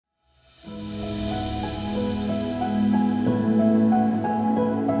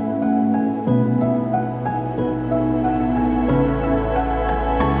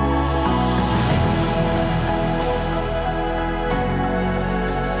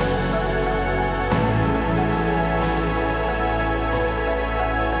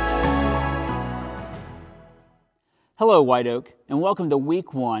Hello, White Oak, and welcome to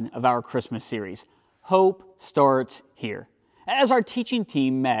week 1 of our Christmas series, Hope Starts Here. As our teaching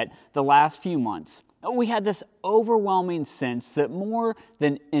team met the last few months, we had this overwhelming sense that more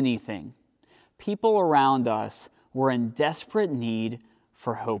than anything, people around us were in desperate need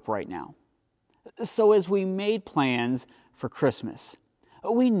for hope right now. So as we made plans for Christmas,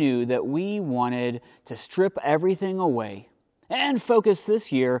 we knew that we wanted to strip everything away and focus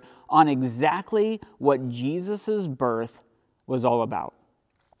this year on exactly what Jesus' birth was all about.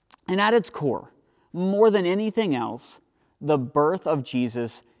 And at its core, more than anything else, the birth of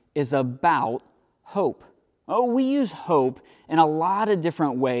Jesus is about hope. We use hope in a lot of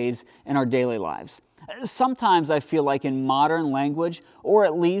different ways in our daily lives. Sometimes I feel like in modern language, or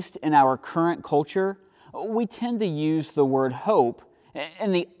at least in our current culture, we tend to use the word hope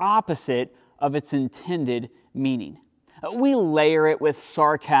in the opposite of its intended meaning. We layer it with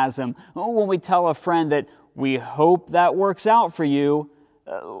sarcasm when we tell a friend that we hope that works out for you.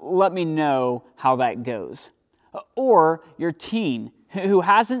 Let me know how that goes. Or your teen who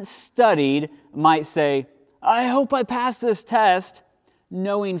hasn't studied might say, I hope I pass this test,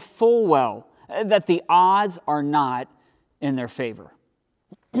 knowing full well that the odds are not in their favor.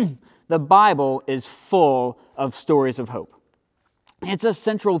 The Bible is full of stories of hope. It's a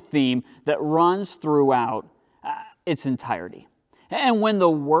central theme that runs throughout its entirety. And when the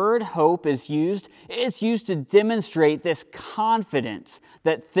word hope is used, it's used to demonstrate this confidence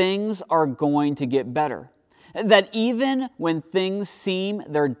that things are going to get better. That even when things seem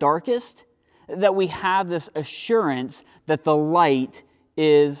their darkest, that we have this assurance that the light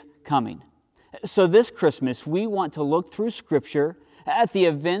is coming. So this Christmas, we want to look through Scripture at the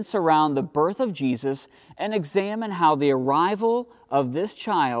events around the birth of Jesus and examine how the arrival of this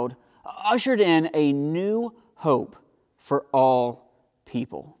child ushered in a new hope for all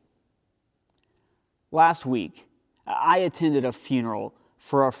people. Last week, I attended a funeral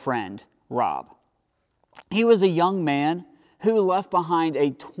for a friend, Rob. He was a young man who left behind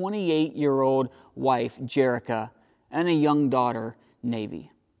a 28-year-old wife, Jerica, and a young daughter,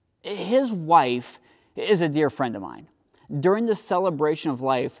 Navy. His wife is a dear friend of mine. During the celebration of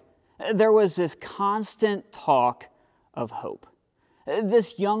life, there was this constant talk of hope.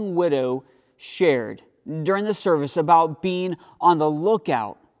 This young widow shared during the service about being on the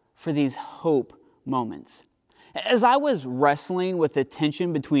lookout for these hope moments. As I was wrestling with the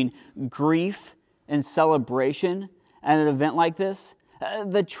tension between grief and celebration at an event like this,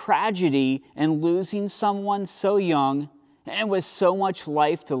 the tragedy in losing someone so young and with so much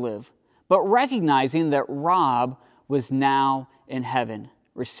life to live, but recognizing that Rob was now in heaven,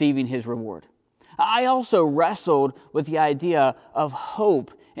 receiving his reward. I also wrestled with the idea of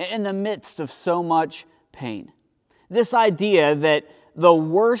hope in the midst of so much pain. This idea that the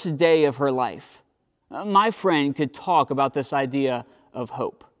worst day of her life, my friend could talk about this idea of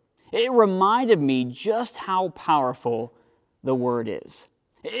hope. It reminded me just how powerful the word is.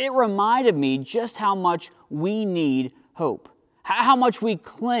 It reminded me just how much we need hope, how much we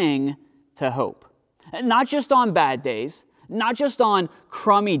cling to hope. Not just on bad days, not just on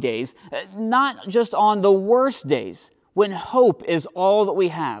crummy days, not just on the worst days, when hope is all that we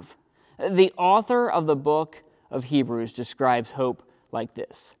have. The author of the book of Hebrews describes hope like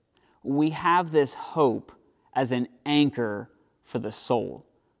this. We have this hope as an anchor for the soul,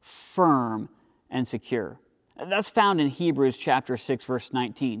 firm and secure. That's found in Hebrews chapter 6, verse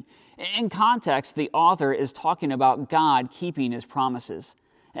 19. In context, the author is talking about God keeping His promises.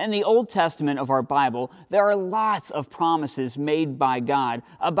 In the Old Testament of our Bible, there are lots of promises made by God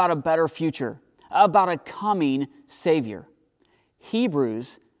about a better future, about a coming Savior.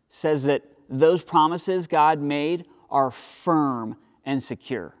 Hebrews says that those promises God made are firm and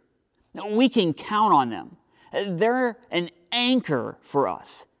secure. We can count on them. They're an anchor for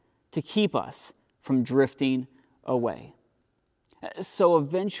us to keep us from drifting away. So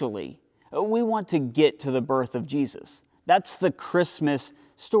eventually, we want to get to the birth of Jesus. That's the Christmas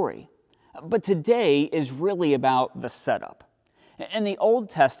story. But today is really about the setup. In the Old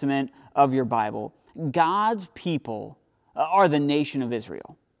Testament of your Bible, God's people are the nation of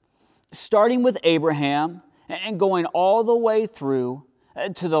Israel. Starting with Abraham and going all the way through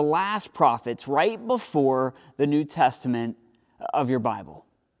to the last prophets right before the New Testament of your Bible.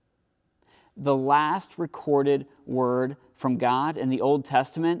 The last recorded word from God in the Old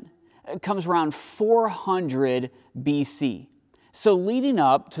Testament comes around 400 BC. So leading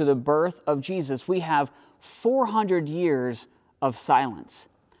up to the birth of Jesus, we have 400 years of silence,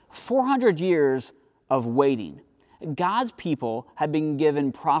 400 years of waiting. God's people had been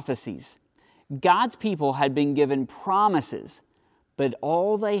given prophecies. God's people had been given promises, but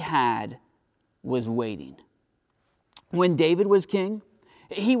all they had was waiting. When David was king,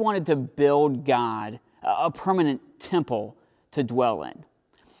 he wanted to build God a permanent temple to dwell in.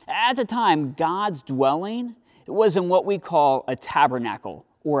 At the time, God's dwelling was in what we call a tabernacle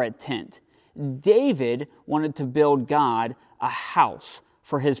or a tent. David wanted to build God a house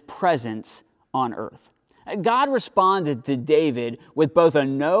for his presence on earth. God responded to David with both a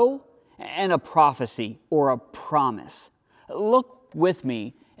no and a prophecy or a promise. Look with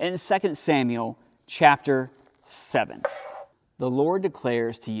me in 2 Samuel chapter 7. The Lord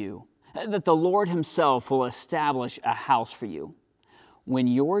declares to you that the Lord himself will establish a house for you. When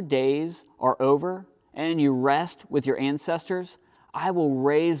your days are over and you rest with your ancestors, I will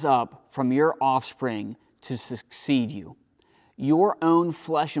raise up from your offspring to succeed you, your own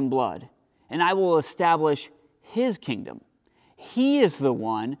flesh and blood, and I will establish his kingdom. He is the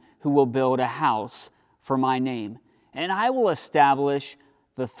one who will build a house for my name, and I will establish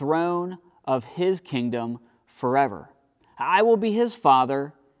the throne of his kingdom forever. I will be his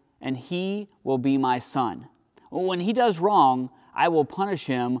father, and he will be my son. When he does wrong, I will punish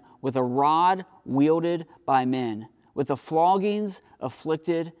him with a rod wielded by men, with the floggings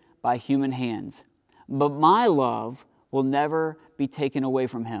inflicted by human hands. But my love will never be taken away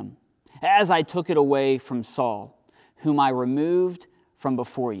from him, as I took it away from Saul, whom I removed from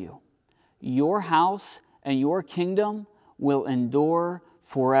before you. Your house and your kingdom will endure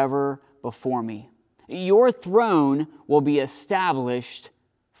forever before me. Your throne will be established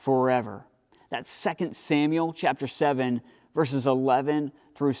forever. That's 2 Samuel chapter 7, verses 11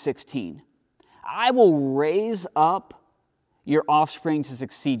 through 16. I will raise up your offspring to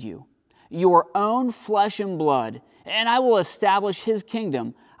succeed you, your own flesh and blood, and I will establish his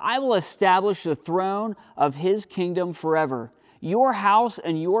kingdom. I will establish the throne of his kingdom forever. Your house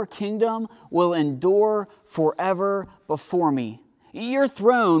and your kingdom will endure forever before me. Your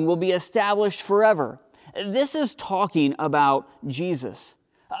throne will be established forever. This is talking about Jesus,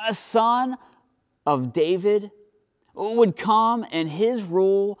 a son of David, would come and his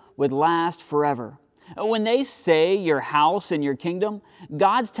rule would last forever. When they say your house and your kingdom,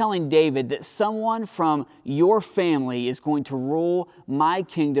 God's telling David that someone from your family is going to rule my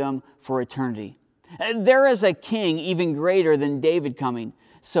kingdom for eternity. There is a king even greater than David coming.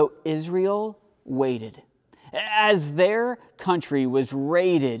 So Israel waited. As their country was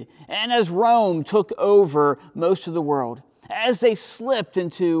raided and as Rome took over most of the world, as they slipped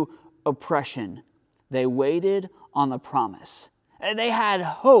into oppression, they waited on the promise. They had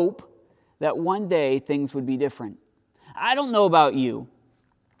hope that one day things would be different. I don't know about you,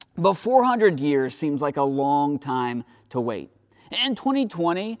 but 400 years seems like a long time to wait. In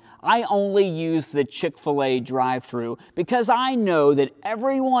 2020, I only use the Chick-fil-A drive-thru because I know that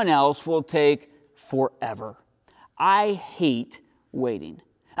everyone else will take forever. I hate waiting.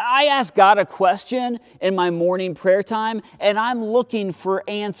 I ask God a question in my morning prayer time, and I'm looking for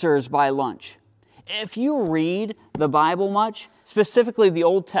answers by lunch. If you read the Bible much, specifically the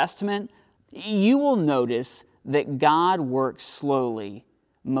Old Testament, you will notice that God works slowly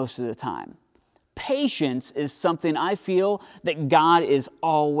most of the time. Patience is something I feel that God is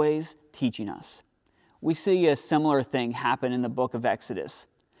always teaching us. We see a similar thing happen in the book of Exodus.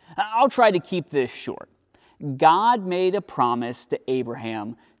 I'll try to keep this short. God made a promise to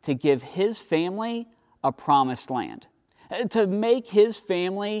Abraham to give his family a promised land, to make his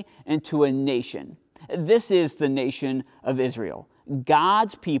family into a nation. This is the nation of Israel,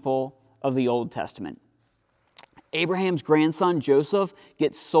 God's people of the Old Testament. Abraham's grandson Joseph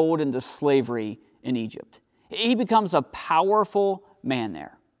gets sold into slavery in Egypt. He becomes a powerful man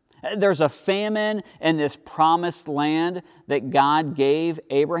there. There's a famine in this promised land that God gave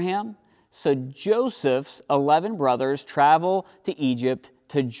Abraham. So Joseph's 11 brothers travel to Egypt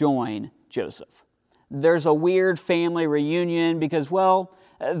to join Joseph. There's a weird family reunion because, well,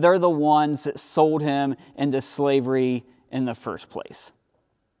 they're the ones that sold him into slavery in the first place.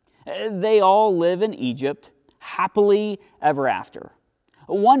 They all live in Egypt happily ever after.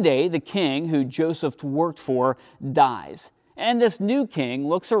 One day, the king who Joseph worked for dies, and this new king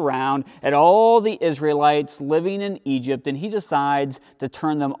looks around at all the Israelites living in Egypt, and he decides to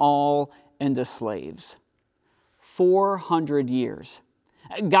turn them all into slaves. 400 years.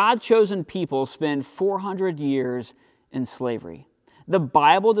 God's chosen people spend 400 years in slavery. The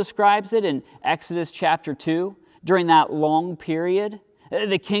Bible describes it in Exodus chapter 2. During that long period,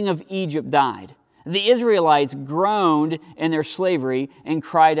 the king of Egypt died. The Israelites groaned in their slavery and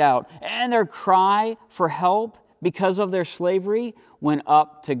cried out. And their cry for help because of their slavery went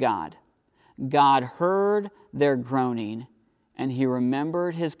up to God. God heard their groaning, and he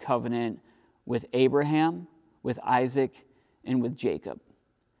remembered his covenant with Abraham, with Isaac, and with Jacob.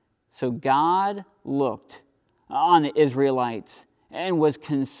 So God looked on the Israelites and was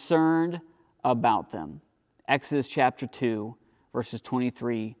concerned about them. Exodus chapter 2, verses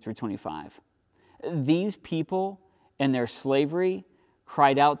 23 through 25. These people in their slavery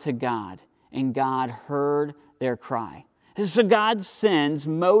cried out to God, and God heard their cry. So God sends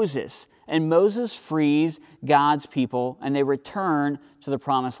Moses, and Moses frees God's people, and they return to the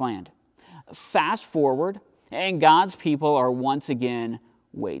promised land. Fast forward, and God's people are once again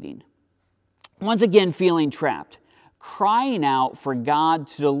waiting. Once again feeling trapped, crying out for God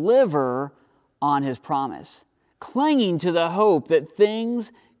to deliver on his promise, clinging to the hope that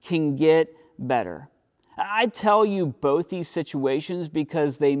things can get better. I tell you both these situations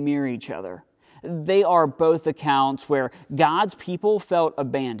because they mirror each other. They are both accounts where God's people felt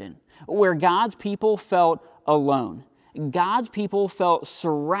abandoned, where God's people felt alone. God's people felt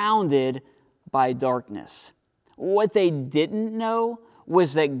surrounded by darkness. What they didn't know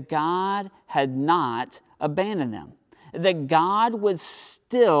was that God had not abandoned them, that God was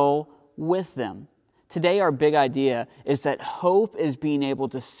still with them. Today, our big idea is that hope is being able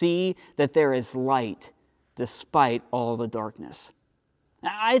to see that there is light despite all the darkness.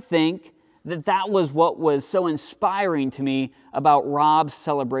 I think that was what was so inspiring to me about Rob's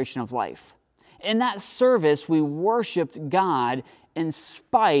celebration of life. In that service, we worshiped God in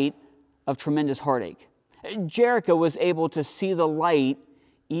spite of tremendous heartache. Jericho was able to see the light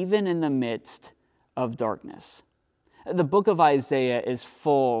even in the midst of darkness. The book of Isaiah is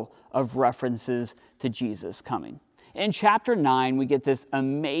full of references to Jesus coming. In chapter 9, we get this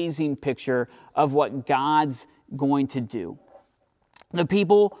amazing picture of what God's going to do. The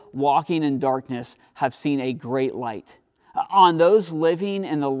people walking in darkness have seen a great light. On those living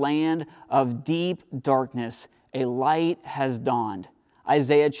in the land of deep darkness, a light has dawned.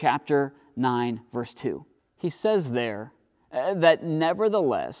 Isaiah chapter 9, verse 2. He says there that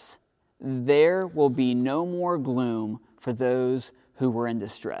nevertheless, there will be no more gloom for those who were in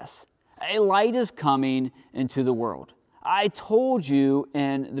distress. A light is coming into the world. I told you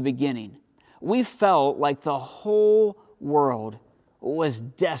in the beginning, we felt like the whole world was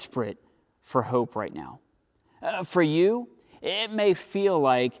desperate for hope right now. For you, it may feel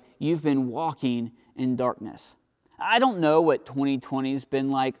like you've been walking in darkness. I don't know what 2020 has been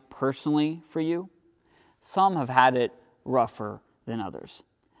like personally for you. Some have had it rougher than others.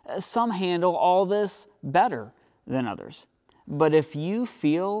 Some handle all this better than others. But if you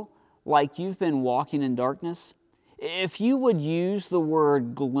feel like you've been walking in darkness, if you would use the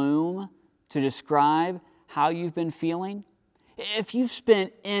word gloom to describe how you've been feeling, if you've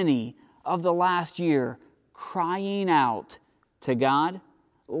spent any of the last year crying out to God,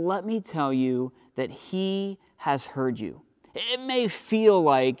 let me tell you that He has heard you. It may feel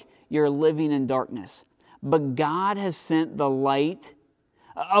like you're living in darkness, but God has sent the light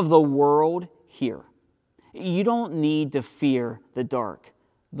of the world here. You don't need to fear the dark.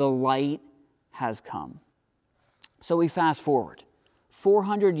 The light has come. So we fast forward.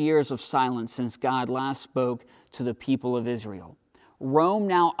 400 years of silence since God last spoke to the people of Israel. Rome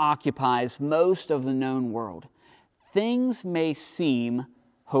now occupies most of the known world. Things may seem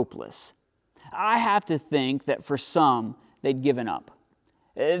hopeless. I have to think that for some, they'd given up.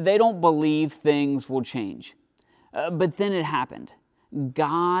 They don't believe things will change. But then it happened.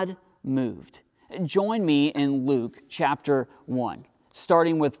 God moved. Join me in Luke chapter 1,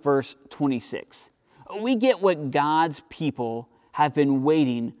 starting with verse 26. We get what God's people have been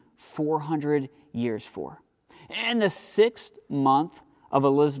waiting 400 years for. In the 6th month of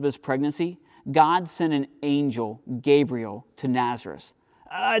Elizabeth's pregnancy, God sent an angel, Gabriel, to Nazareth,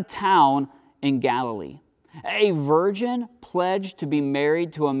 a town in Galilee. A virgin pledged to be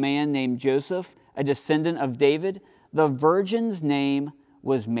married to a man named Joseph, a descendant of David. The virgin's name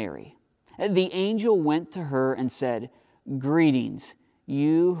was Mary. The angel went to her and said, "Greetings,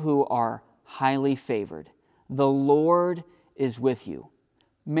 you who are highly favored. The Lord is with you."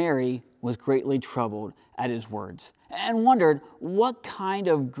 Mary was greatly troubled at his words and wondered what kind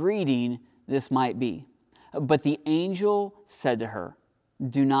of greeting this might be. But the angel said to her,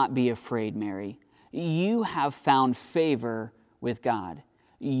 "Do not be afraid, Mary. You have found favor with God.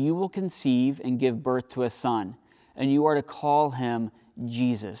 You will conceive and give birth to a son, and you are to call him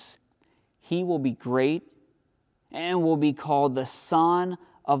Jesus. He will be great and will be called the Son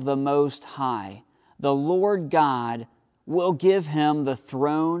of the Most High. The Lord God will give him the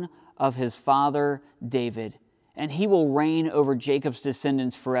throne of his father David, and he will reign over Jacob's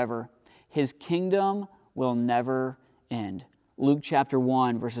descendants forever. His kingdom will never end." Luke chapter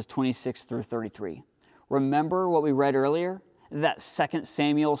 1, verses 26 through 33. Remember what we read earlier? That 2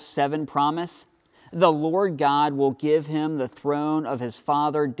 Samuel 7 promise? The Lord God will give him the throne of his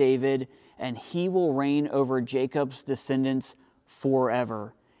father David, and he will reign over Jacob's descendants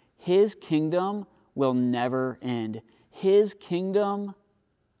forever. His kingdom will never end. His kingdom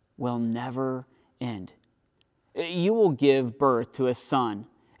will never end. You will give birth to a son,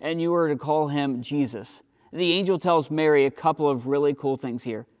 and you are to call him Jesus. The angel tells Mary a couple of really cool things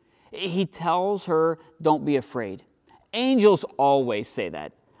here. He tells her, don't be afraid. Angels always say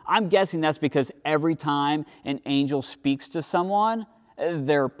that. I'm guessing that's because every time an angel speaks to someone,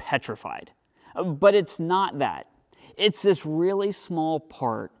 they're petrified. But it's not that. It's this really small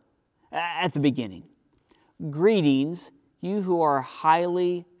part at the beginning. Greetings, you who are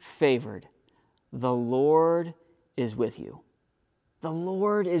highly favored. The Lord is with you. The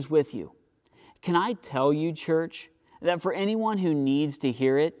Lord is with you. Can I tell you, church, that for anyone who needs to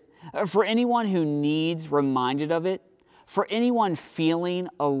hear it, for anyone who needs reminded of it, for anyone feeling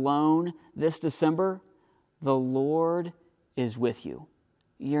alone this December, the Lord is with you.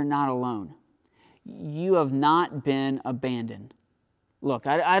 You're not alone. You have not been abandoned. Look,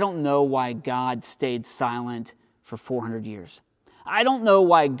 I don't know why God stayed silent for 400 years. I don't know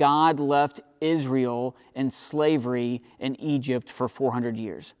why God left Israel in slavery in Egypt for 400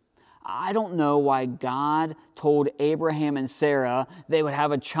 years. I don't know why God told Abraham and Sarah they would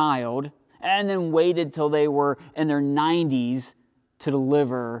have a child and then waited till they were in their 90s to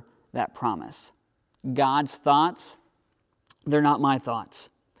deliver that promise. God's thoughts, they're not my thoughts.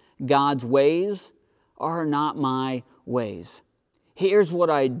 God's ways are not my ways. Here's what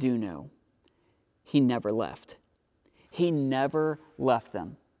I do know. He never left. He never left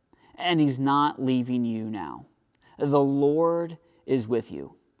them. And He's not leaving you now. The Lord is with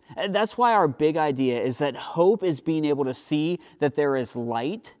you. And that's why our big idea is that hope is being able to see that there is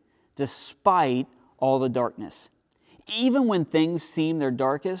light despite all the darkness. Even when things seem their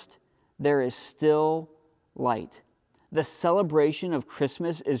darkest, there is still light. The celebration of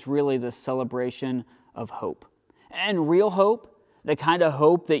Christmas is really the celebration of hope. And real hope, the kind of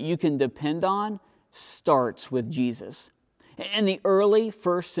hope that you can depend on, starts with Jesus. In the early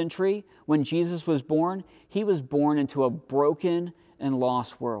first century, when Jesus was born, He was born into a broken and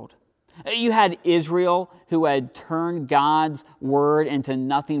lost world. You had Israel, who had turned God's word into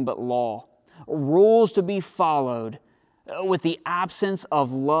nothing but law, rules to be followed with the absence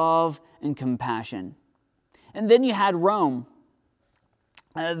of love and compassion. And then you had Rome,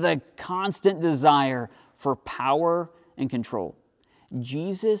 the constant desire for power and control.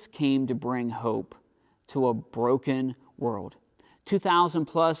 Jesus came to bring hope to a broken world. 2,000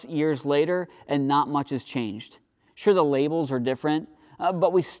 plus years later, and not much has changed. Sure, the labels are different,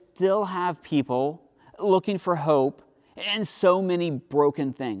 but we still have people looking for hope in so many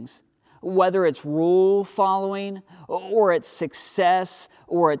broken things. Whether it's rule following, or it's success,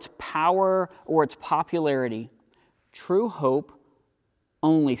 or it's power, or it's popularity, true hope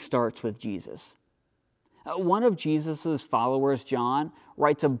only starts with Jesus. One of Jesus' followers, John,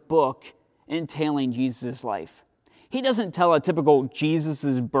 writes a book entailing Jesus' life. He doesn't tell a typical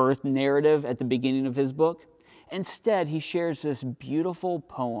Jesus' birth narrative at the beginning of his book. Instead, he shares this beautiful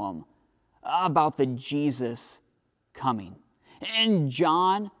poem about the Jesus coming. In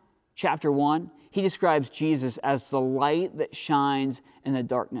John chapter 1, he describes Jesus as the light that shines in the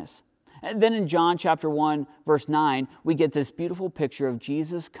darkness. And then in John chapter 1, verse 9, we get this beautiful picture of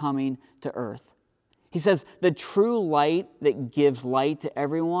Jesus coming to earth. He says, the true light that gives light to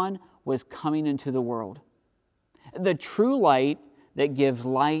everyone was coming into the world. The true light that gives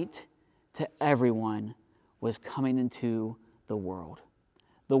light to everyone was coming into the world.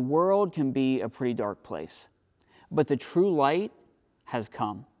 The world can be a pretty dark place, but the true light has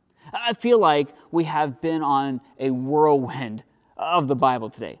come. I feel like we have been on a whirlwind of the Bible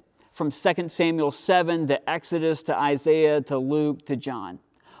today, from 2 Samuel 7 to Exodus to Isaiah to Luke to John,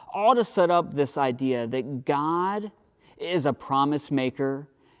 all to set up this idea that God is a promise maker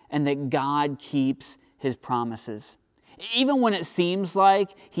and that God keeps His promises. Even when it seems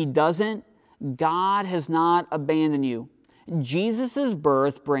like He doesn't, God has not abandoned you. Jesus'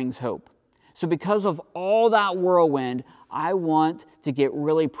 birth brings hope. So because of all that whirlwind, I want to get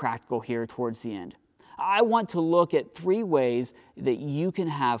really practical here towards the end. I want to look at 3 ways that you can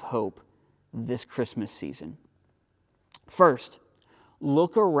have hope this Christmas season. First,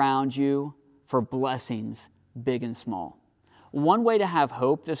 look around you for blessings, big and small. One way to have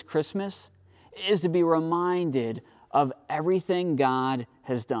hope this Christmas is to be reminded of everything God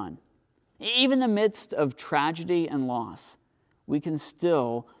has done. Even in the midst of tragedy and loss, we can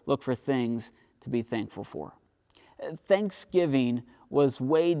still look for things to be thankful for. Thanksgiving was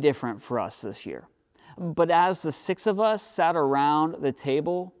way different for us this year. But as the 6 of us sat around the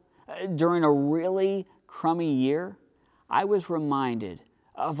table during a really crummy year, I was reminded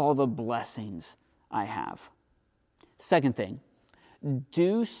of all the blessings I have. Second thing,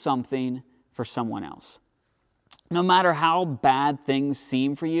 do something for someone else. No matter how bad things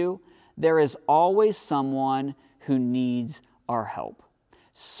seem for you, there is always someone who needs our help.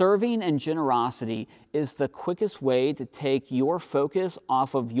 Serving and generosity is the quickest way to take your focus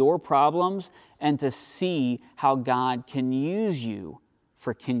off of your problems and to see how God can use you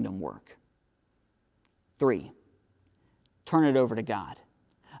for kingdom work. 3, turn it over to God.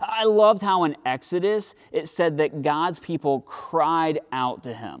 I loved how in Exodus it said that God's people cried out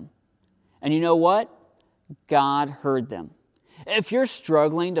to him. And you know what? God heard them. If you're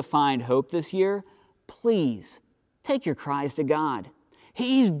struggling to find hope this year, please take your cries to God.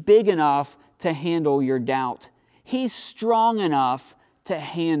 He's big enough to handle your doubt. He's strong enough to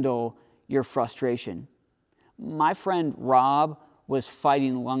handle your frustration. My friend Rob was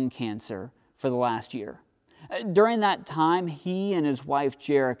fighting lung cancer for the last year. During that time, he and his wife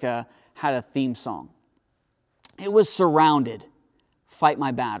Jerica had a theme song. It was Surrounded, Fight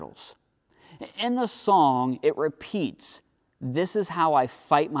My Battles. In the song, it repeats, "This is how I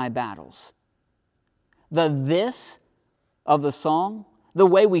fight my battles." The "this" of the song, the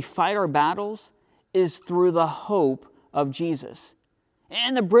way we fight our battles, is through the hope of Jesus.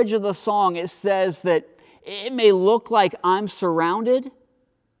 In the bridge of the song, it says that it may look like I'm surrounded,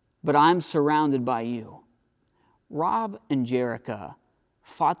 but I'm surrounded by you. Rob and Jerica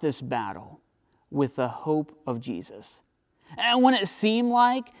fought this battle with the hope of Jesus. And when it seemed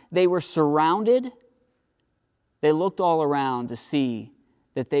like they were surrounded, they looked all around to see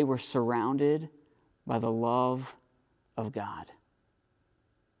that they were surrounded by the love of God.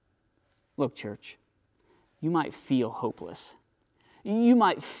 Look, church, you might feel hopeless. You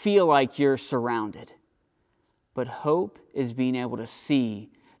might feel like you're surrounded. But hope is being able to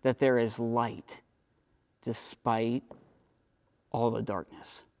see that there is light despite all the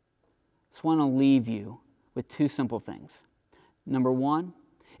darkness. I just want to leave you with 2 simple things. Number 1,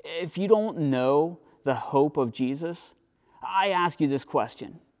 if you don't know the hope of Jesus, I ask you this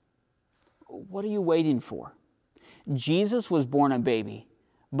question. What are you waiting for? Jesus was born a baby,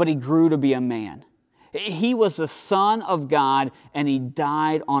 but he grew to be a man. He was the Son of God, and he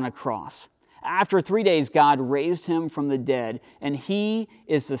died on a cross. After 3 days, God raised him from the dead, and he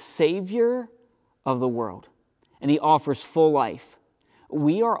is the Savior of the world, and he offers full life.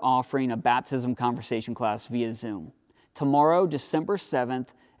 We are offering a baptism conversation class via Zoom tomorrow, December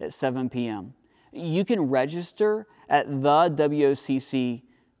 7th at 7 p.m. You can register at thewocc.com.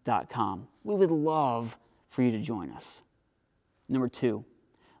 We would love for you to join us. Number 2,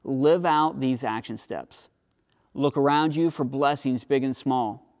 live out these action steps. Look around you for blessings big and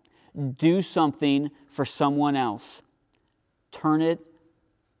small. Do something for someone else. Turn it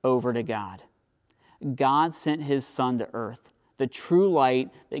over to God. God sent his Son to earth. The true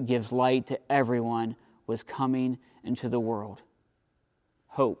light that gives light to everyone was coming into the world.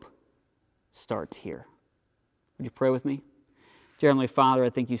 Hope starts here. Would you pray with me? Dear Heavenly Father,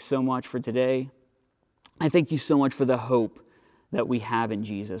 I thank you so much for today. I thank you so much for the hope that we have in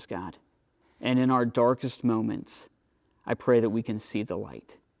Jesus, God. And in our darkest moments, I pray that we can see the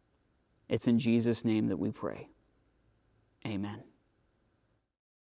light. It's in Jesus' name that we pray. Amen.